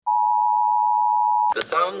The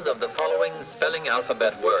sounds of the following spelling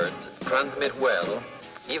alphabet words transmit well,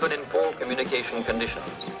 even in poor communication conditions.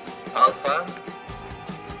 Alpha,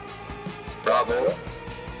 Bravo,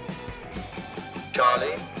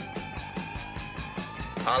 Charlie,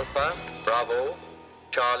 Alpha, Bravo,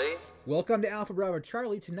 Charlie. Welcome to Alpha Bravo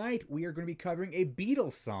Charlie. Tonight we are going to be covering a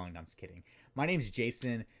Beatles song. No, I'm just kidding. My name's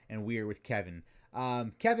Jason, and we are with Kevin.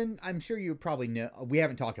 Kevin, I'm sure you probably know, we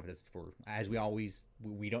haven't talked about this before. As we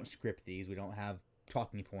don't script these. We don't have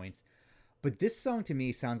talking points. But this song to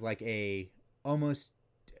me sounds like it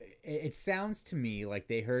sounds to me like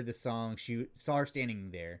they heard the song, she saw her standing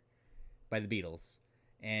there by the Beatles.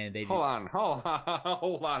 And they Hold on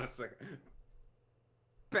a second.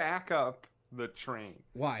 Back up the train.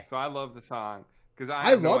 Why? So I love the song because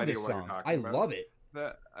I love this song. I love it.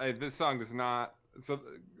 This song does not. So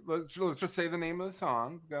let's just say the name of the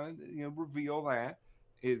song. Gonna reveal that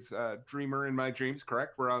is "Dreamer in My Dreams."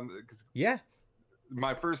 Correct? We're on because yeah.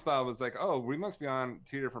 My first thought was like, oh, we must be on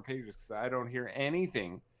two different pages because I don't hear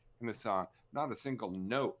anything in the song, not a single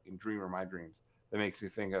note in "Dreamer in My Dreams" that makes you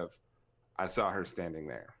think of I saw her standing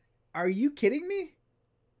there. Are you kidding me?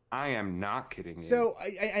 I am not kidding you. So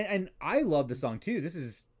I love the song too. This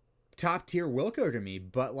is top tier Wilco to me.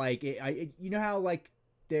 But like, you know how like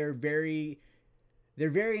they're very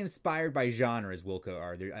inspired by genres. Wilco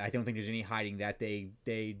are. I don't think there's any hiding that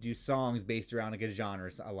they do songs based around like a genre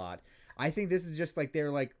a lot. I think this is just like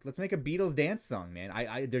they're like, let's make a Beatles dance song, man.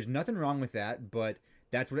 There's nothing wrong with that, but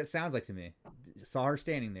that's what it sounds like to me. Saw her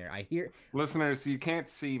standing there. I hear listeners, you can't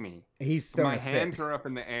see me. My hands are up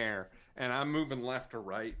in the air. And I'm moving left to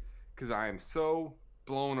right because I am so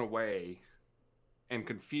blown away and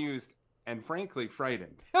confused and frankly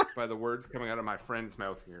frightened by the words coming out of my friend's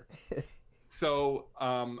mouth here. So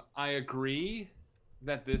I agree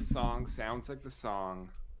that this song sounds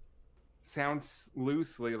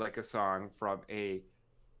loosely like a song from a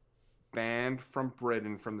band from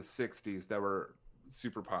Britain from the 60s that were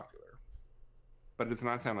super popular. But it does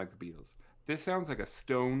not sound like the Beatles. This sounds like a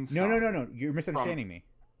Stones song. No. You're misunderstanding me.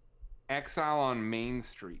 Exile on Main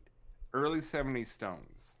Street, early 70s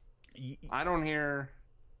Stones. I don't hear.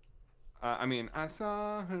 I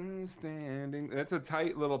saw her standing. That's a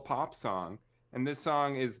tight little pop song, and this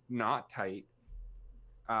song is not tight.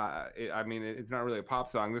 It's not really a pop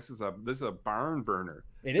song. This is a barn burner.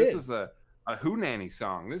 This is a Hoonanny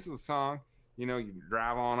song. This is a song you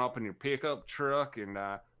drive on up in your pickup truck and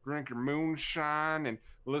drink your moonshine and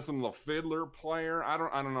listen to the fiddler player. I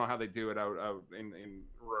don't know how they do it out in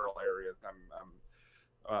rural areas.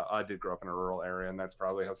 I did grow up in a rural area, and that's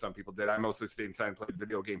probably how some people did. I mostly stayed inside and played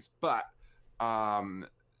video games, but I don't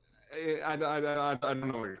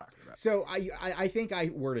know what you're talking about. So I think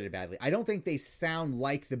I worded it badly. I don't think they sound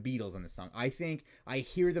like the Beatles on the song. I think I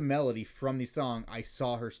hear the melody from the song "I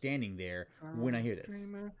Saw Her Standing There" when I hear this.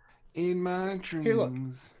 In my dreams. Here,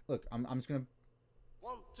 look. I'm just gonna.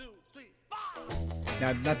 1, 2, 3, 4.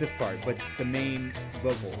 Now, not this part, but the main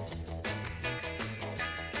vocal.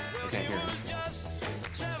 I can't hear it.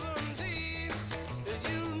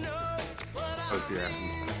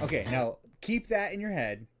 Okay, now keep that in your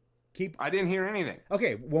head. I didn't hear anything.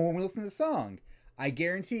 Okay, when we listen to the song, I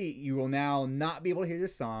guarantee you will now not be able to hear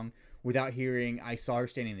this song without hearing "I Saw Her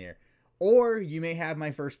Standing There," or you may have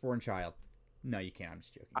 "My Firstborn Child." No, you can't. I'm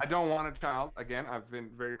just joking. I don't want a child. Again, I've been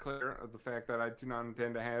very clear of the fact that I do not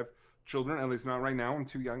intend to have children, at least not right now. I'm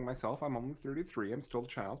too young myself. I'm only 33. I'm still a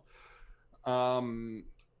child. Sorry,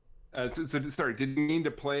 did you mean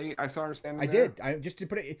to play "I Saw Her Standing There"? I did. Just to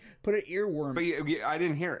put an earworm. But I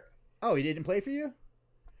didn't hear it. Oh, he didn't play for you?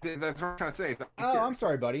 That's what I'm trying to say. Oh, I'm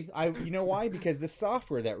sorry, buddy. You know why? Because the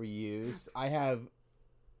software that we use, I have.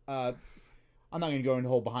 I'm not going to go into the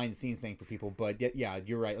whole behind the scenes thing for people, but yeah,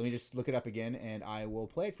 you're right. Let me just look it up again, and I will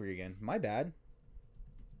play it for you again. My bad.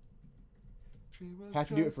 Have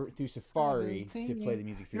to do it through Safari to play the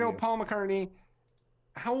music for you. Paul McCartney.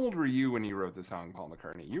 How old were you when you wrote the song, Paul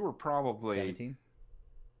McCartney? You were probably 17.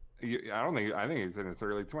 I think he was in his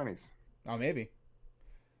early 20s. Oh, maybe.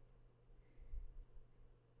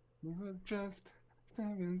 He was just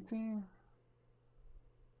 17.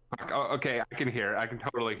 Oh, okay, I can hear. I can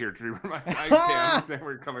totally hear Dreamer. I can't understand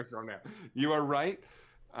where you're coming from now. You are right.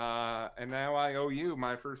 And now I owe you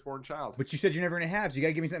my firstborn child. But you said you're never going to have, so you got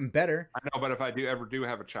to give me something better. I know, but if I ever do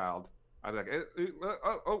have a child, I'd be like,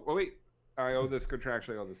 wait. I owe this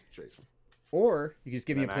contractually. Owe this to Jason. Or you can just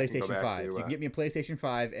give me a PlayStation 5. You can get me a PlayStation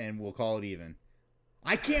 5, and we'll call it even.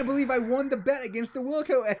 I can't believe I won the bet against the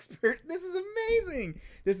Wilco expert. This is amazing.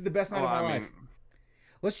 This is the best night of my life.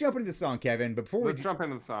 Let's jump into the song, Kevin. But before let's jump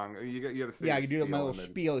into the song. You got to say. Yeah, I can do my little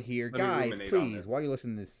spiel here, guys. Please, while you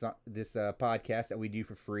listen to this podcast that we do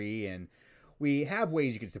for free, and We have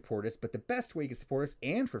ways you can support us, but the best way you can support us,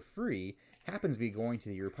 and for free, happens to be going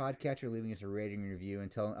to your podcatcher, leaving us a rating and review,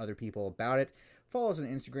 and telling other people about it. Follow us on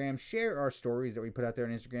Instagram, share our stories that we put out there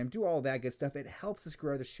on Instagram, do all that good stuff. It helps us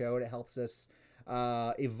grow the show. It helps us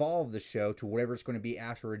evolve the show to whatever it's going to be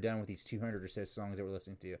after we're done with these 200 or so songs that we're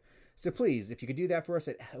listening to. So please, if you could do that for us,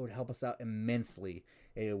 it would help us out immensely.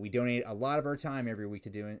 We donate a lot of our time every week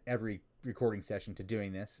to doing every recording session to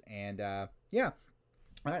doing this. And yeah.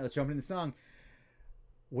 All right, let's jump into the song.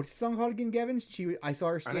 What's the song called again, Gavin? I saw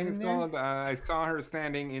her standing there. Called, I saw her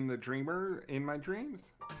standing in the dreamer in my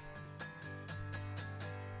dreams.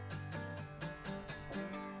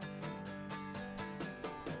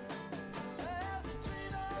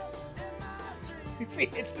 See,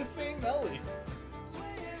 it's the same melody.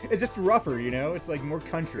 It's just rougher, you know? It's like more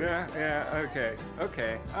country. Yeah,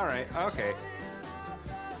 okay. All right, okay.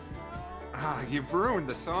 You've ruined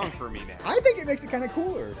the song for me now. I think it makes it kind of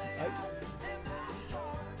cooler.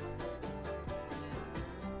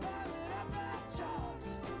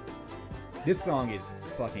 This song is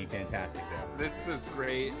fucking fantastic, though. This is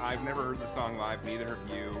great. I've never heard the song live, neither have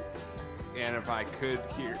you. And if I could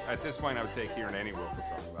hear, at this point, I would take hearing any Wilco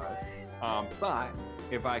song live. But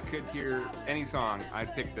if I could hear any song,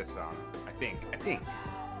 I'd pick this song. I think,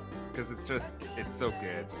 because it's so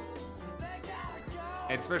good.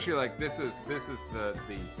 And especially like this is the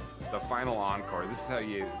final encore. This is how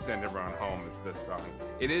you send everyone home. Is this song?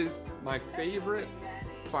 It is my favorite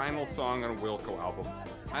final song on a Wilco album.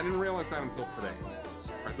 I didn't realize that until today.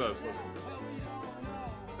 I thought it was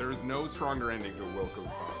Wilco. There is no stronger ending to a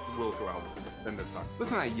Wilco album than this song.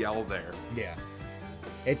 Listen, I yell there. Yeah.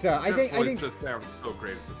 It's I think it just sounds so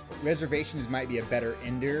great at this point. Reservations might be a better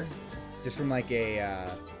ender, just from like a.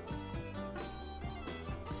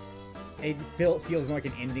 It feels more like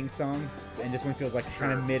an ending song, and this one feels like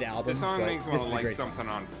kind of mid-album. This song makes me want to light something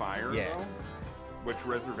song. On fire, yeah. Though, which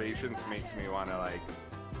Reservations makes me want to like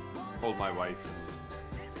hold my wife and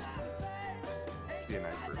be a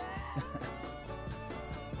nice person.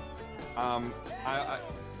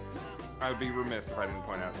 I would be remiss if I didn't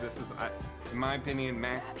point out this is, in my opinion,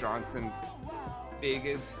 Max Johnson's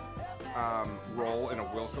biggest role in a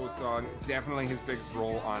Wilco song. Definitely his biggest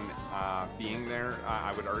role on Being There.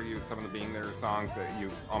 I would argue some of the Being There songs that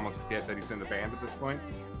you almost forget that he's in the band at this point,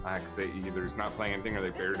 because they either he's not playing anything or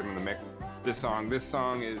they buried him in the mix. This song is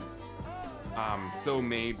so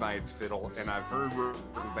made by its fiddle, and I've heard the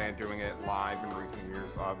band doing it live in recent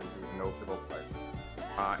years, obviously with no fiddle player.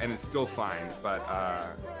 And it's still fine, but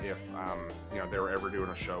if they were ever doing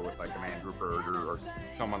a show with like an Andrew Bird or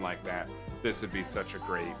someone like that, this would be such a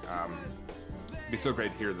great, be so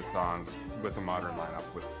great to hear the song with a modern lineup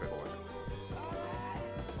with fiddle in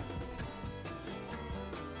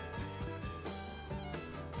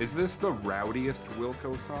it. Is this the rowdiest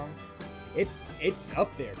Wilco song? It's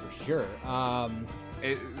up there for sure.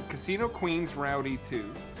 Casino Queen's rowdy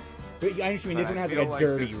too. But I understand this one has like a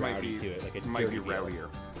dirty rowdy to it, like a might dirty be rowdier,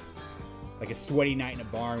 like a sweaty night in a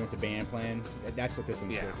barn with the band playing. That's what this one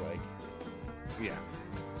feels like. Yeah.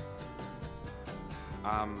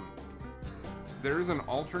 There is an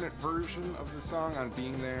alternate version of the song on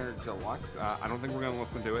Being There Deluxe. I don't think we're gonna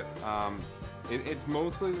listen to it. It's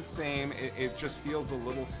mostly the same. It just feels a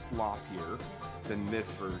little sloppier than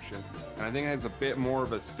this version, and I think it has a bit more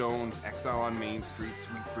of a Stones Exile on Main Street,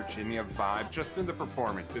 Sweet Virginia vibe just in the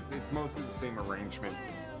performance. It's mostly the same arrangement,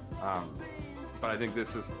 but I think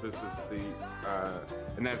this is the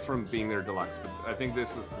and that's from Being There Deluxe, but I think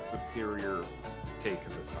this is the superior take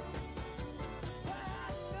of this song.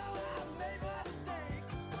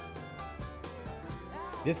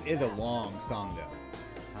 This is a long song though.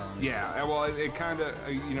 Yeah, well, it kind of,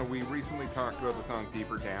 we recently talked about the song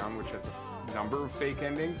Deeper Down, which has a number of fake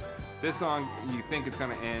endings. This song, you think it's going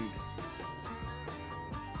to end,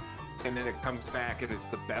 and then it comes back and it's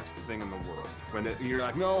the best thing in the world. When you're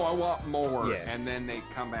like, no, I want more, and then they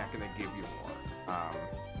come back and they give you more.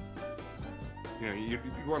 You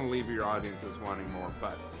want to leave your audiences wanting more,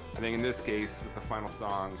 but I think in this case, with the final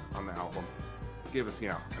song on the album, give us,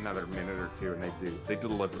 another minute or two, and they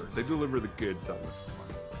deliver. They deliver the goods on this one.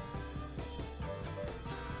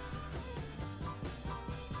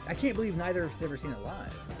 I can't believe neither of us ever seen it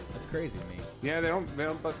live. That's crazy to me. Yeah, they don't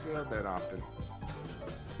bust it out that often.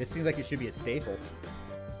 It seems like it should be a staple.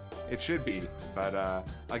 It should be, but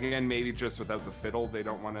again, maybe just without the fiddle, they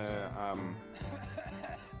don't want to.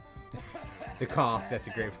 The cough, that's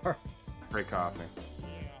a great part. Great coughing.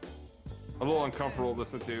 A little uncomfortable to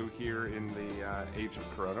listen to here in the age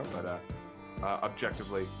of Corona, but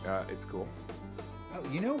objectively, it's cool. Oh,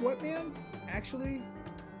 you know what, man? Actually,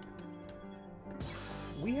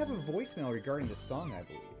 we have a voicemail regarding the song, I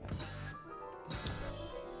believe.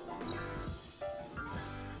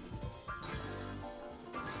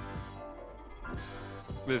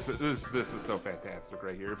 This is so fantastic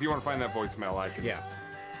right here. If you want to find that voicemail, I can. Yeah.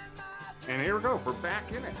 And here we go. We're back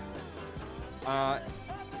in it. Now,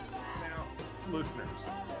 listeners,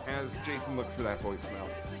 as Jason looks for that voicemail,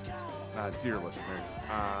 dear listeners,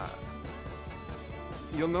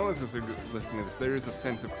 you'll notice as you listen to this, there is a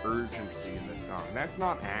sense of urgency in this song. That's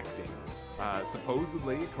not acting.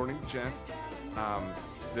 Supposedly, according to Jeff,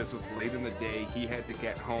 this was late in the day. He had to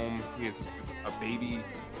get home. He has a baby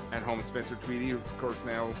at home. Spencer Tweedy, who of course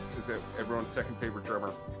now is everyone's second favorite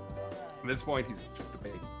drummer. At this point, he's just a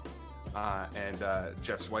baby. And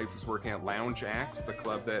Jeff's wife was working at Lounge Axe, the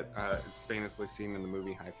club that is famously seen in the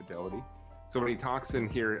movie High Fidelity. So when he talks in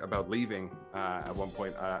here about leaving at one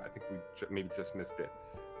point, I think we maybe just missed it.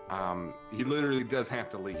 He literally does have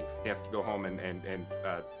to leave. He has to go home and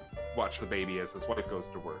watch the baby as his wife goes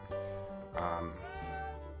to work.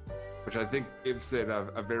 Which I think gives it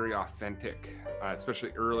a very authentic,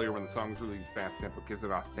 especially earlier when the song's really fast tempo, gives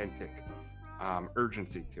it authentic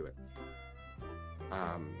urgency to it.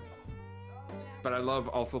 But I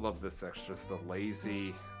also love this section, just the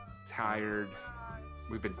lazy, tired.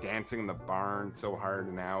 We've been dancing in the barn so hard,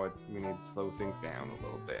 and now we need to slow things down a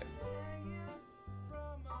little bit.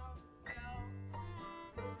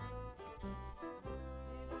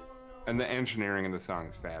 And the engineering in the song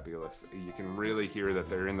is fabulous. You can really hear that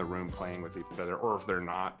they're in the room playing with each other, or if they're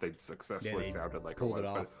not, they've successfully sounded like it was.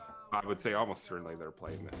 But I would say almost certainly they're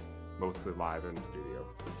playing it mostly live in the studio,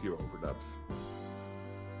 a few overdubs.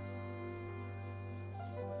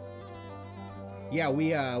 Yeah,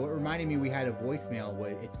 what reminded me, we had a voicemail.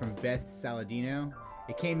 It's from Beth Saladino.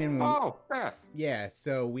 It came in when... Oh, Beth. Yeah,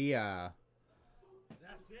 so we...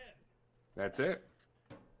 That's it.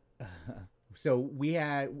 So we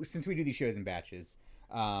had, since we do these shows in batches,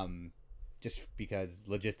 just because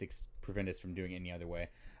logistics prevent us from doing it any other way,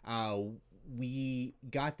 we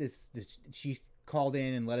got this, she called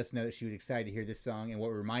in and let us know that she was excited to hear this song, and what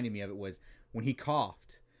reminded me of it was when he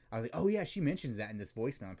coughed. I was like, oh yeah, she mentions that in this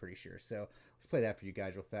voicemail, I'm pretty sure. So let's play that for you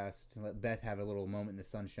guys real fast and let Beth have a little moment in the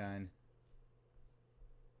sunshine.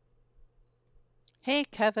 Hey,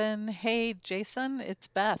 Kevin. Hey, Jason. It's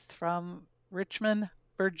Beth from Richmond,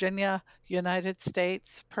 Virginia, United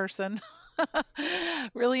States person.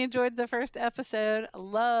 Really enjoyed the first episode.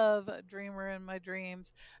 Love Dreamer in My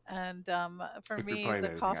Dreams. And for me,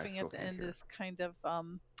 the coughing at the end is kind of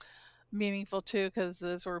meaningful too, because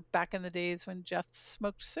those were back in the days when Jeff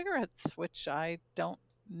smoked cigarettes, which I don't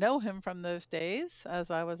know him from those days,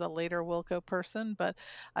 as I was a later Wilco person, but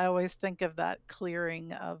I always think of that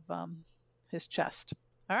clearing of his chest.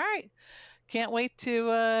 All right. Can't wait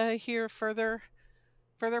to hear further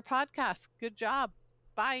podcasts. Good job.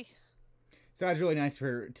 Bye. So that was really nice for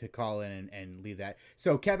her to call in and leave that.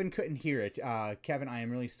 So Kevin couldn't hear it. Kevin, I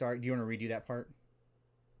am really sorry. Do you want to redo that part?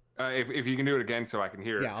 If you can do it again so I can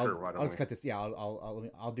hear it. Yeah, I'll just cut this. Yeah,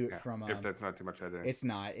 I'll do it from. If that's not too much editing. It's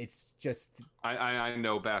not. It's just. I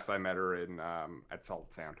know Beth. I met her in at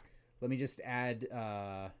Solid Sound. Let me just add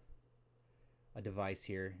a device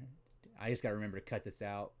here. I just got to remember to cut this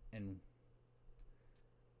out and.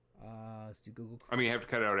 Let's do Google Chrome. I mean, you have to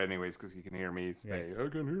cut it out anyways because you can hear me say, I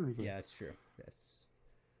can hear anything. Yeah, that's true. Yes.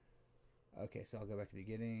 Okay, so I'll go back to the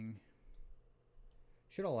beginning.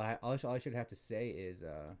 All I should have to say is,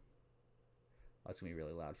 that's going to be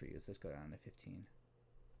really loud for you, so let's go down to 15.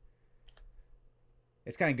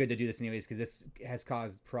 It's kind of good to do this anyways, because this has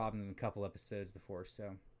caused problems in a couple episodes before,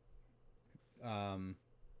 so.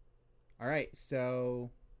 Alright,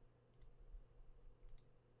 so.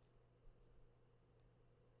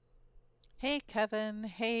 Hey, Kevin.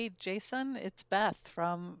 Hey, Jason. It's Beth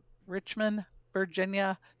from Richmond,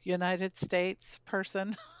 Virginia, United States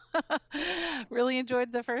person. Really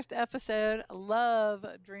enjoyed the first episode. Love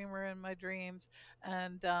Dreamer in My Dreams.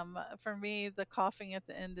 And for me, the coughing at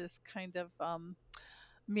the end is kind of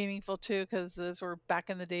meaningful too, because those were back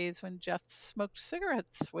in the days when Jeff smoked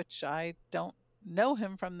cigarettes, which I don't know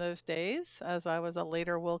him from those days, as I was a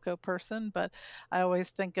later Wilco person, but I always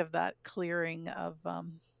think of that clearing of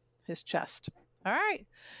his chest. All right.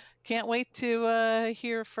 Can't wait to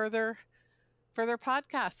hear further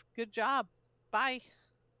podcasts. Good job. Bye.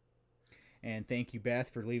 And thank you, Beth,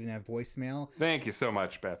 for leaving that voicemail. Thank you so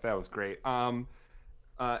much, Beth. That was great.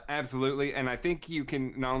 Absolutely. And I think you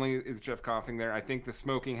can, not only is Jeff coughing there, I think the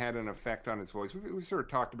smoking had an effect on his voice. We sort of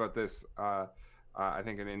talked about this, I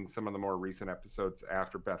think, in some of the more recent episodes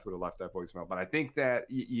after Beth would have left that voicemail. But I think that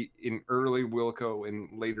in early Wilco and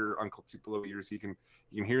later Uncle Tupelo years, you can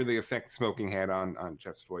hear the effect smoking had on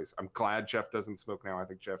Jeff's voice. I'm glad Jeff doesn't smoke now. I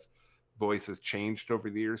think Jeff's voice has changed over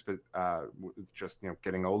the years, but with just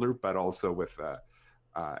getting older, but also with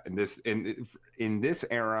in this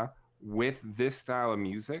era with this style of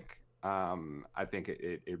music, I think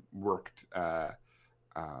it worked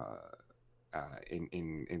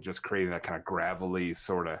in just creating that kind of gravelly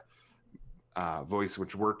sort of voice,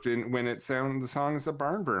 which worked when it sounded the song as a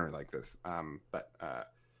barn burner like this. But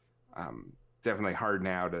definitely hard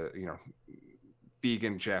now to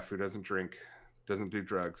vegan Jeff who doesn't drink, doesn't do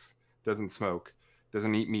drugs, doesn't smoke,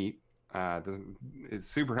 doesn't eat meat, is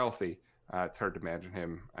super healthy. It's hard to imagine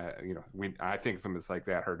him. I think of him as like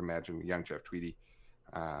that. Hard to imagine young Jeff Tweedy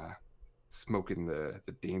smoking the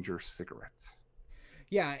dangerous cigarettes.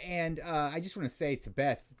 Yeah, and I just want to say to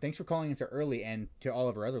Beth, thanks for calling in so early, and to all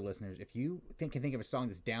of our other listeners, if you can think of a song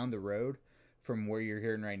that's down the road from where you're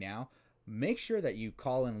hearing right now, make sure that you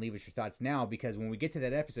call in and leave us your thoughts now, because when we get to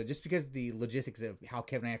that episode, just because the logistics of how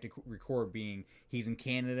Kevin and I have to record, being he's in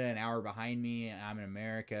Canada an hour behind me and I'm in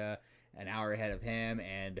America an hour ahead of him,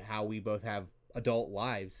 and how we both have adult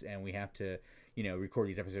lives and we have to record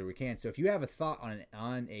these episodes we can. So if you have a thought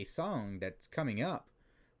on a song that's coming up,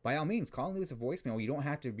 by all means call and leave us a voicemail. You don't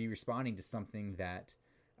have to be responding to something that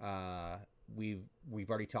we've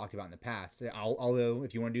already talked about in the past, although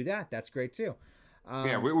if you want to do that, that's great too.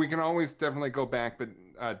 We can always definitely go back, but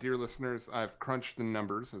dear listeners, I've crunched the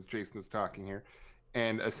numbers as Jason is talking here,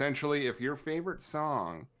 and essentially if your favorite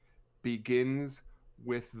song begins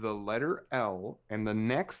with the letter L and the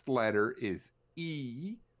next letter is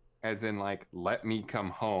E, as in like let me come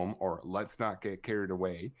home or let's not get carried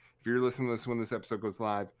away, if you're listening to this when this episode goes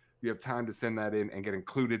live, you have time to send that in and get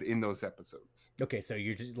included in those episodes. Okay, so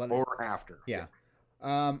you're just or after. Yeah.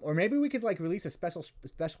 Or maybe we could release a special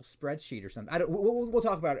spreadsheet or something. We'll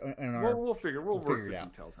talk about it in our. We'll work the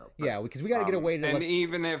details out. But, yeah, because we got to get away to. And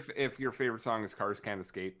even if your favorite song is "Cars Can't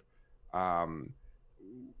Escape," and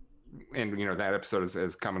that episode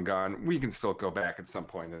has come and gone, we can still go back at some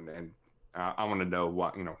point and I want to know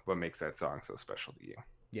what makes that song so special to you.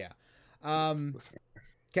 Yeah.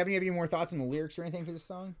 Kevin, you have any more thoughts on the lyrics or anything for this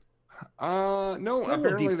song? No.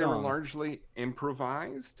 Apparently they were largely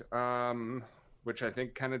improvised. Which I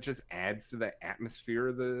think kind of just adds to the atmosphere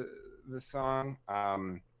of the song.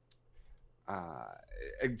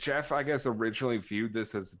 Jeff, I guess, originally viewed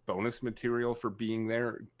this as bonus material for being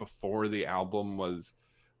there before the album was,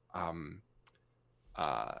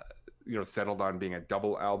 settled on being a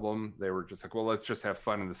double album. They were just like, well, let's just have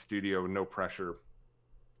fun in the studio, no pressure.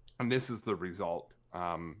 And this is the result,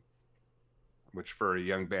 which for a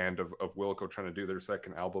young band of Wilco trying to do their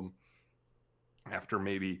second album after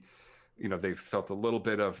maybe they felt a little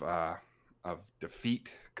bit of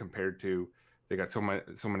defeat compared to, they got so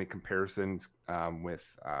many comparisons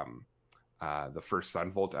with the first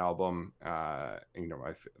Sunvolt album. I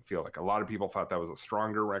feel like a lot of people thought that was a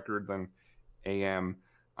stronger record than AM,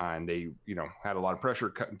 and they had a lot of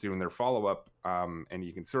pressure doing their follow-up, and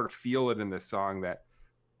you can sort of feel it in this song that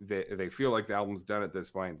they feel like the album's done at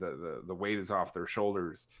this point. The weight is off their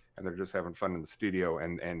shoulders and they're just having fun in the studio,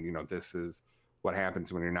 and this is what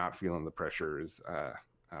happens when you're not feeling the pressure. Is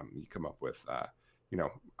you come up with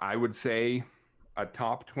I would say a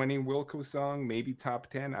top 20 Wilco song, maybe top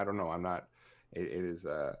 10. I don't know. I'm not. It is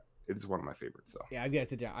one of my favorites. So yeah, I've got to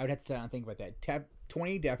sit down. I would have to sit down and think about that. Top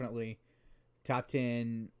 20 definitely. Top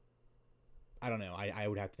 10. I don't know. I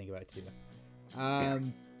would have to think about it too.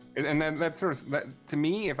 And then that sort of that, to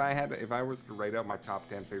me, if I was to write out my top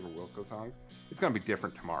 10 favorite Wilco songs, it's gonna be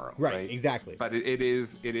different tomorrow. Right? Exactly. But it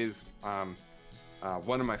is.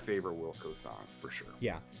 One of my favorite Wilco songs for sure.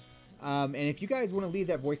 Yeah. And if you guys want to leave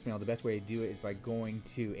that voicemail, the best way to do it is by going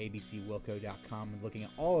to abcwilco.com and looking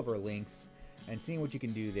at all of our links and seeing what you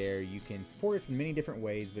can do there. You can support us in many different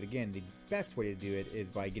ways, but again, the best way to do it is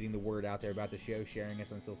by getting the word out there about the show, sharing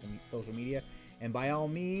us on social media, and by all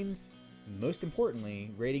means, most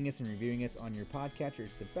importantly, rating us and reviewing us on your podcatcher.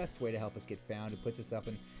 It's the best way to help us get found. It puts us up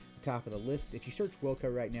in top of the list. If you search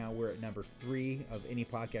Wilco right now, we're at number 3 of any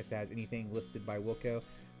podcast that has anything listed by Wilco,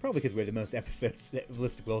 probably because we have the most episodes that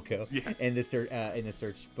list Wilco in the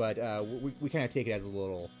search, but we kind of take it as a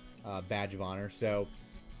little badge of honor. So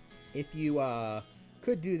if you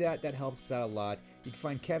could do that helps us out a lot. You can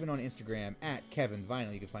find Kevin on Instagram at Kevin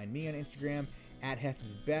Vinyl. You can find me on Instagram at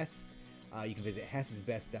Hess's Best. You can visit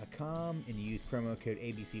hessesbest.com and use promo code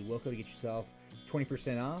ABCWilco to get yourself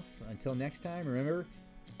 20% off. Until next time, remember,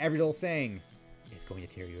 every little thing is going to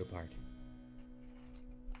tear you apart.